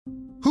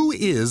Who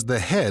is the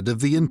head of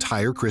the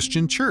entire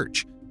Christian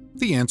church?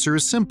 The answer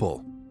is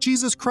simple: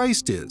 Jesus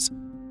Christ is.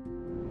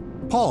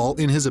 Paul,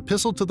 in his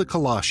Epistle to the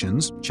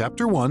Colossians,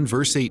 chapter 1,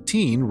 verse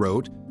 18,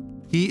 wrote,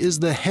 "He is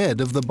the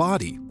head of the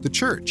body, the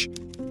church.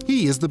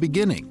 He is the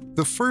beginning,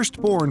 the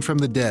firstborn from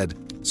the dead,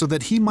 so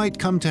that he might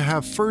come to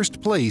have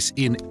first place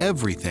in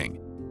everything."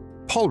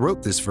 Paul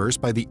wrote this verse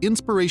by the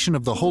inspiration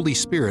of the Holy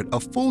Spirit a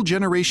full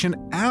generation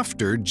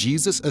after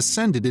Jesus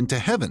ascended into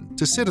heaven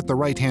to sit at the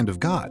right hand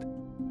of God.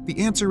 The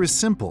answer is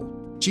simple: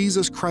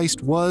 Jesus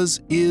Christ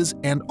was, is,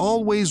 and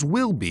always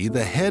will be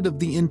the head of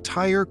the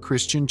entire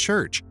Christian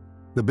church.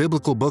 The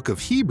biblical book of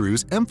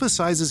Hebrews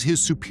emphasizes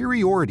his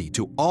superiority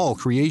to all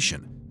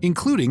creation,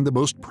 including the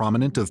most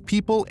prominent of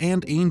people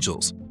and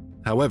angels.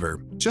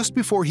 However, just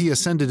before he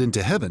ascended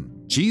into heaven,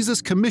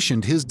 Jesus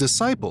commissioned his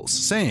disciples,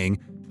 saying,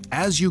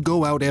 "As you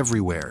go out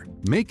everywhere,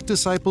 make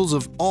disciples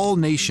of all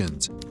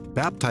nations,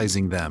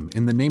 baptizing them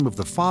in the name of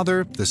the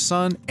Father, the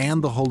Son,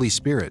 and the Holy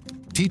Spirit,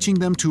 teaching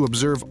them to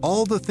observe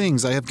all the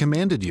things I have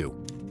commanded you.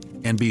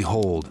 And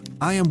behold,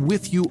 I am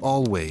with you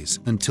always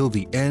until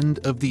the end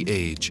of the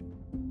age."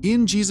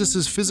 In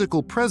Jesus'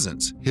 physical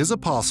presence, his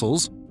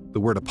apostles, the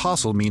word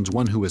apostle means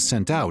one who is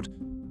sent out,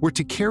 were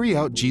to carry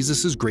out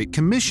Jesus' great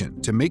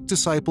commission to make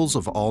disciples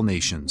of all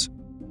nations.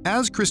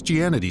 As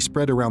Christianity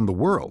spread around the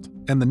world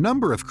and the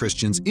number of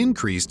Christians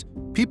increased,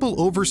 people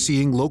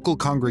overseeing local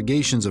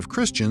congregations of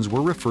Christians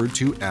were referred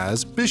to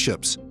as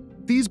bishops.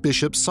 These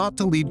bishops sought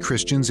to lead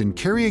Christians in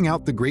carrying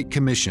out the Great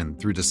Commission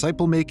through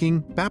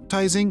disciple-making,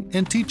 baptizing,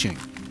 and teaching.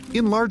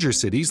 In larger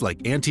cities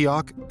like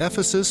Antioch,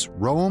 Ephesus,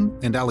 Rome,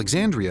 and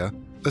Alexandria,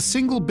 a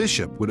single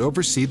bishop would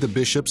oversee the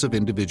bishops of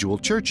individual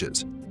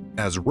churches.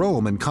 As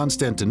Rome and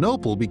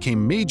Constantinople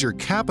became major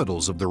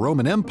capitals of the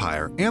Roman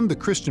Empire and the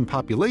Christian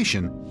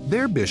population,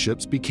 their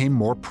bishops became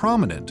more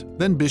prominent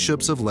than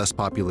bishops of less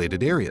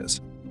populated areas.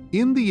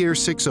 In the year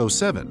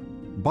 607,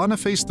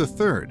 Boniface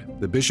III,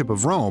 the Bishop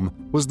of Rome,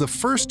 was the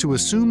first to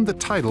assume the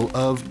title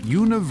of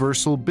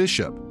Universal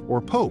Bishop,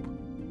 or Pope.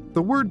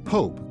 The word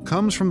Pope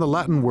comes from the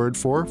Latin word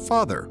for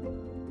father.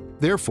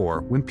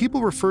 Therefore, when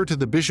people refer to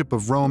the Bishop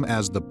of Rome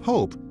as the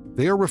Pope,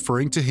 they are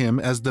referring to him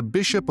as the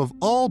Bishop of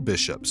all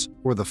bishops,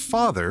 or the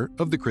Father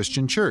of the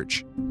Christian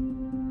Church.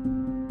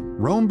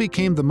 Rome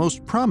became the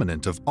most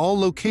prominent of all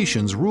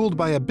locations ruled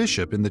by a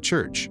bishop in the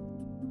Church.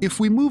 If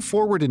we move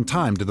forward in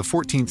time to the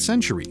 14th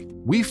century,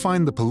 we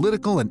find the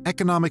political and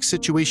economic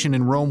situation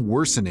in Rome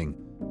worsening,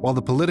 while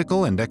the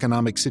political and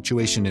economic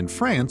situation in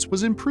France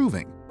was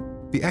improving.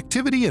 The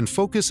activity and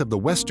focus of the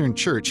Western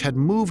Church had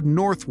moved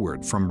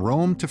northward from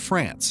Rome to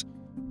France.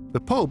 The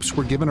popes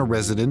were given a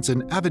residence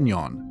in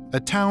Avignon, a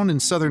town in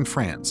southern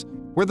France,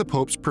 where the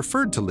popes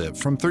preferred to live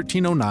from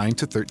 1309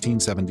 to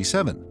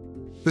 1377.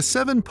 The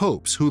 7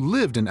 popes who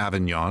lived in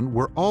Avignon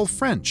were all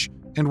French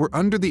and were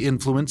under the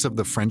influence of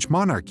the French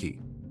monarchy.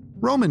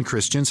 Roman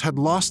Christians had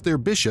lost their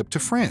bishop to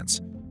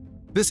France.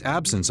 This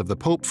absence of the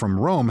pope from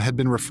Rome had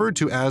been referred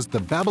to as the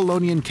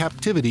Babylonian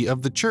captivity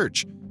of the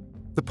Church.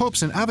 The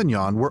popes in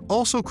Avignon were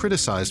also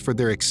criticized for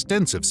their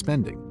extensive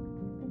spending.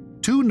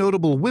 2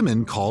 notable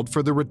women called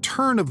for the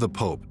return of the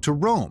pope to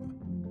Rome.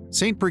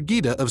 Saint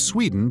Brigida of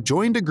Sweden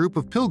joined a group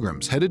of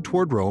pilgrims headed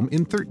toward Rome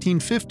in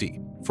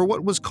 1350 for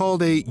what was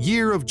called a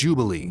Year of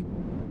Jubilee.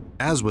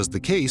 As was the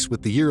case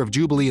with the Year of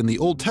Jubilee in the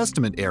Old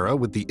Testament era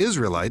with the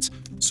Israelites,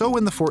 so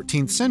in the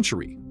 14th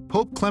century,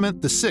 Pope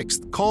Clement VI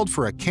called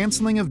for a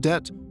canceling of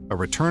debt, a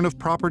return of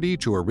property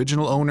to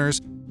original owners,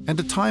 and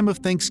a time of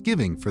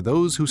thanksgiving for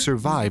those who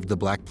survived the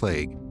Black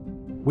Plague.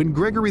 When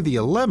Gregory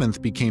XI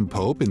became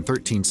pope in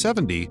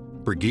 1370,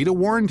 Brigida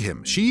warned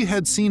him she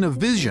had seen a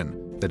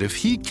vision that if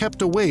he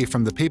kept away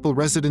from the papal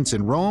residence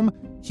in Rome,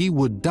 he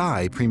would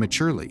die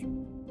prematurely.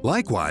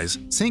 Likewise,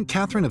 Saint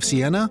Catherine of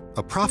Siena,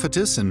 a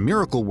prophetess and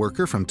miracle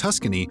worker from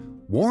Tuscany,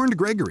 warned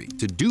Gregory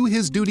to do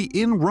his duty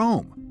in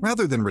Rome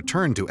rather than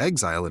return to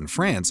exile in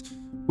France,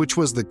 which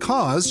was the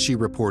cause, she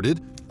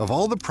reported, of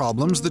all the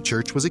problems the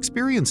Church was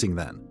experiencing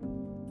then.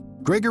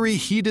 Gregory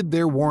heeded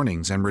their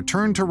warnings and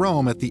returned to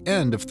Rome at the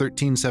end of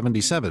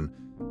 1377.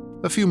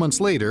 A few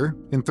months later,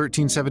 in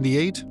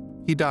 1378,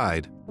 he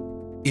died.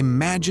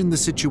 Imagine the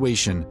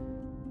situation.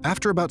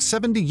 After about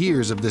 70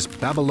 years of this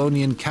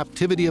Babylonian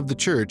captivity of the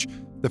Church,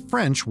 the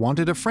French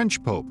wanted a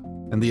French pope,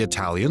 and the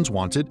Italians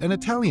wanted an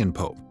Italian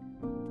pope.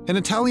 An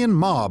Italian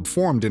mob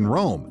formed in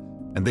Rome,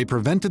 and they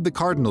prevented the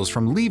cardinals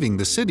from leaving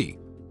the city.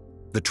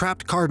 The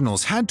trapped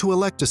cardinals had to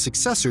elect a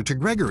successor to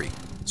Gregory,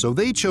 so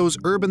they chose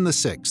Urban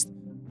VI.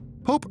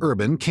 Pope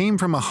Urban came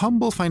from a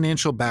humble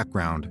financial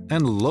background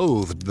and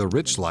loathed the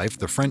rich life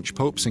the French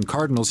popes and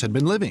cardinals had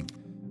been living.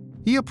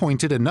 He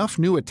appointed enough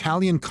new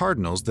Italian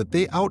cardinals that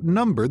they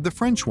outnumbered the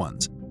French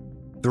ones.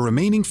 The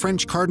remaining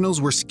French cardinals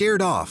were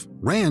scared off,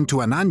 ran to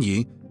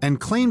Anagni, and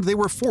claimed they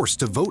were forced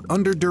to vote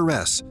under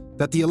duress,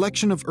 that the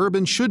election of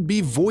Urban should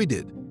be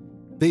voided.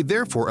 They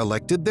therefore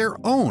elected their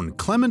own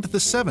Clement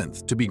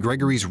VII to be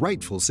Gregory's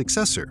rightful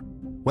successor.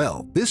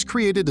 Well, this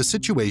created a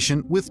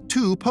situation with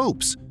 2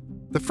 popes.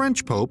 The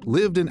French pope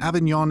lived in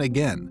Avignon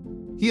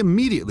again. He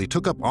immediately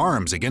took up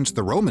arms against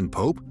the Roman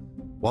pope.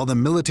 While the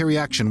military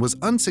action was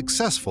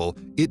unsuccessful,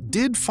 it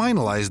did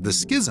finalize the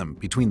schism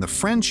between the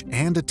French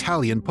and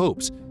Italian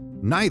popes.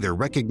 Neither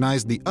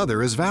recognized the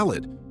other as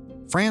valid.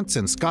 France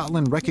and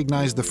Scotland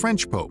recognized the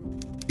French pope.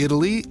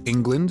 Italy,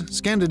 England,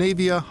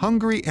 Scandinavia,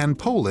 Hungary, and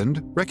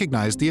Poland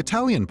recognized the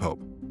Italian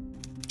pope.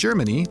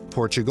 Germany,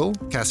 Portugal,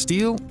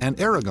 Castile, and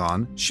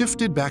Aragon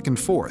shifted back and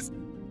forth.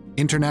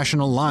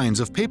 International lines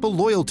of papal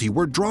loyalty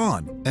were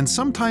drawn, and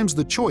sometimes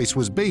the choice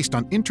was based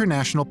on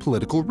international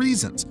political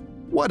reasons.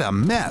 What a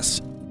mess!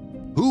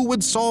 Who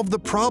would solve the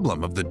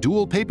problem of the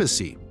dual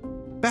papacy?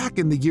 Back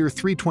in the year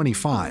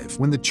 325,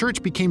 when the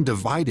Church became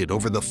divided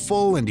over the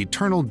full and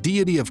eternal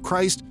deity of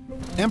Christ,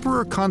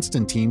 Emperor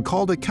Constantine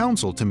called a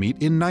council to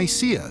meet in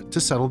Nicaea to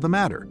settle the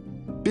matter.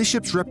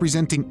 Bishops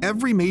representing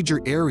every major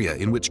area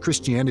in which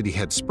Christianity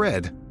had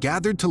spread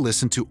gathered to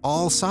listen to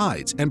all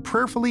sides and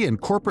prayerfully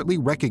and corporately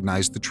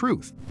recognized the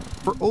truth.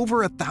 For over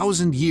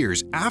 1,000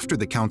 years after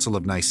the Council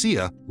of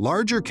Nicaea,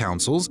 larger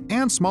councils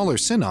and smaller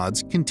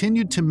synods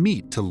continued to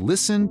meet to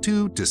listen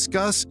to,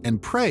 discuss,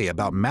 and pray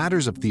about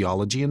matters of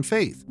theology and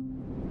faith.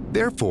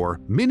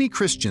 Therefore, many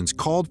Christians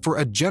called for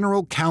a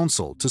general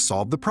council to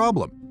solve the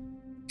problem.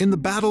 In the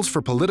battles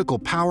for political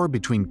power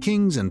between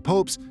kings and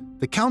popes,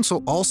 the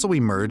council also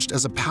emerged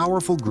as a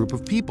powerful group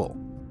of people.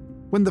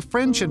 When the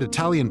French and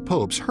Italian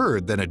popes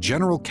heard that a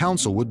general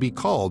council would be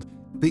called,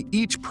 they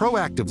each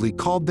proactively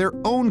called their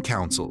own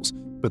councils,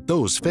 but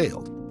those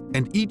failed,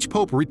 and each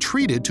pope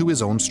retreated to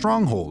his own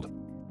stronghold.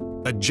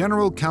 A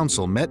general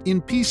council met in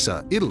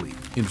Pisa, Italy,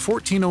 in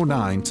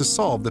 1409 to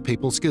solve the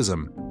Papal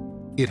Schism.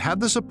 It had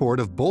the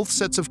support of both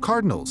sets of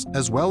cardinals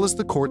as well as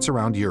the courts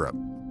around Europe.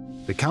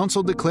 The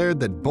council declared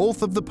that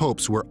both of the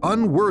popes were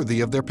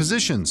unworthy of their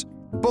positions.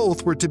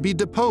 Both were to be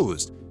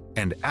deposed,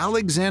 and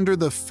Alexander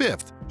V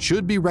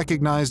should be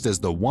recognized as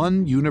the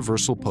one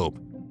universal pope.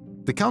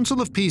 The Council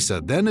of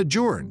Pisa then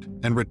adjourned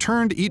and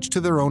returned each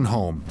to their own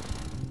home.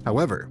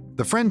 However,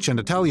 the French and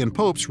Italian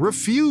popes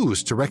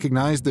refused to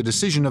recognize the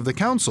decision of the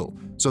council,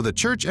 so the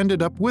Church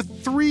ended up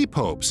with 3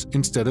 popes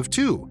instead of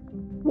 2.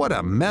 What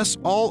a mess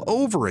all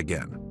over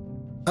again!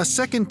 A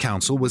second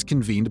council was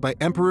convened by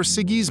Emperor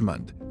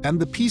Sigismund and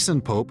the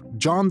Pisan Pope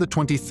John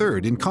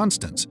XXIII in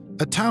Constance,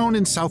 a town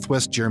in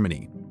southwest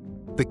Germany.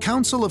 The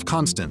Council of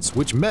Constance,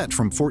 which met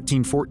from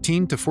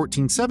 1414 to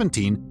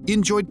 1417,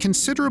 enjoyed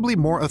considerably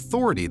more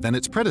authority than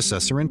its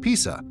predecessor in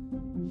Pisa.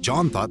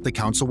 John thought the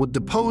council would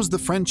depose the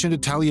French and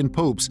Italian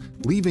popes,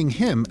 leaving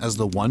him as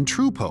the one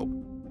true pope.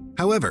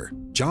 However,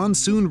 John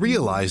soon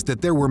realized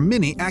that there were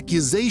many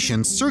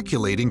accusations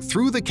circulating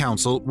through the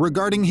council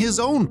regarding his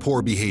own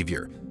poor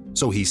behavior,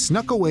 so he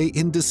snuck away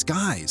in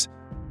disguise.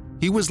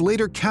 He was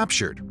later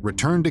captured,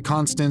 returned to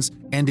Constance,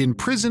 and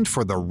imprisoned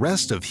for the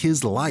rest of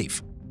his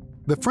life.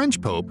 The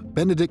French Pope,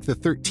 Benedict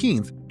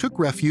XIII, took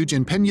refuge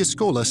in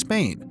Peñascola,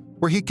 Spain,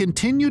 where he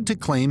continued to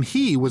claim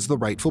he was the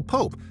rightful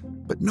pope,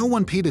 but no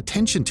one paid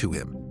attention to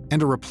him,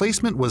 and a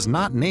replacement was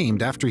not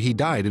named after he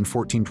died in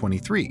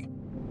 1423.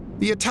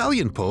 The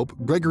Italian Pope,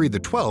 Gregory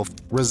XII,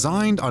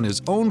 resigned on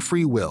his own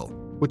free will,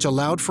 which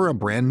allowed for a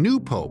brand new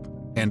pope,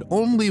 and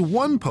only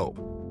one pope,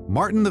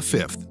 Martin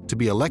V, to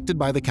be elected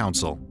by the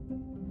council.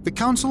 The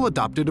council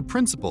adopted a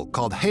principle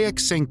called haec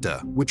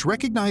sancta, which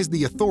recognized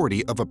the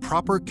authority of a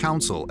proper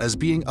council as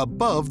being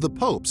above the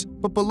popes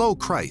but below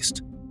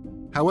Christ.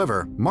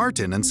 However,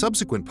 Martin and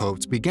subsequent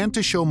popes began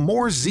to show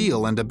more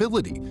zeal and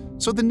ability,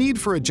 so the need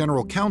for a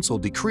general council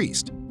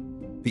decreased.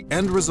 The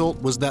end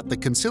result was that the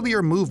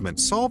Conciliar movement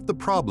solved the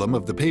problem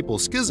of the Papal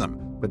Schism,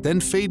 but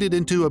then faded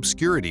into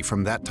obscurity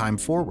from that time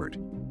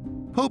forward.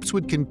 Popes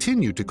would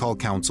continue to call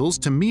councils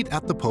to meet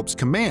at the Pope's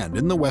command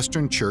in the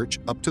Western Church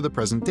up to the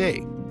present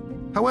day.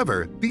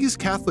 However, these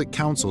Catholic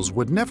councils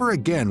would never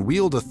again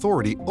wield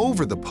authority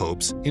over the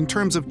popes in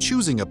terms of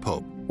choosing a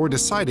pope or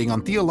deciding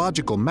on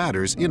theological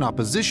matters in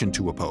opposition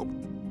to a pope.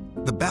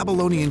 The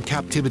Babylonian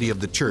captivity of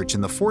the Church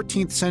in the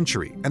 14th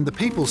century and the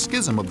Papal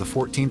Schism of the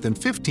 14th and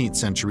 15th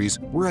centuries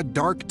were a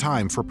dark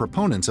time for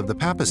proponents of the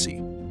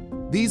papacy.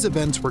 These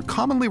events were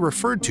commonly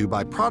referred to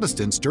by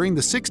Protestants during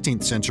the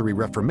 16th century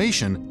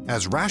Reformation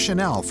as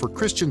rationale for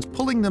Christians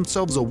pulling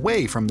themselves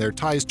away from their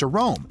ties to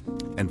Rome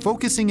and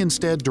focusing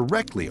instead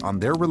directly on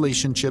their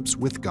relationships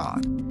with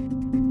God.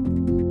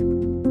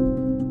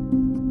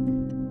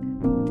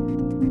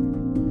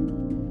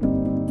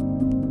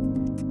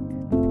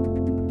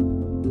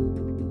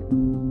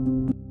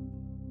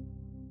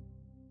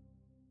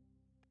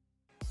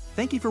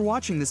 Thank you for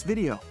watching this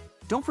video.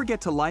 Don't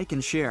forget to like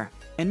and share,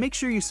 and make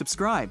sure you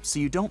subscribe so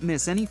you don't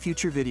miss any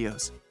future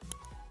videos.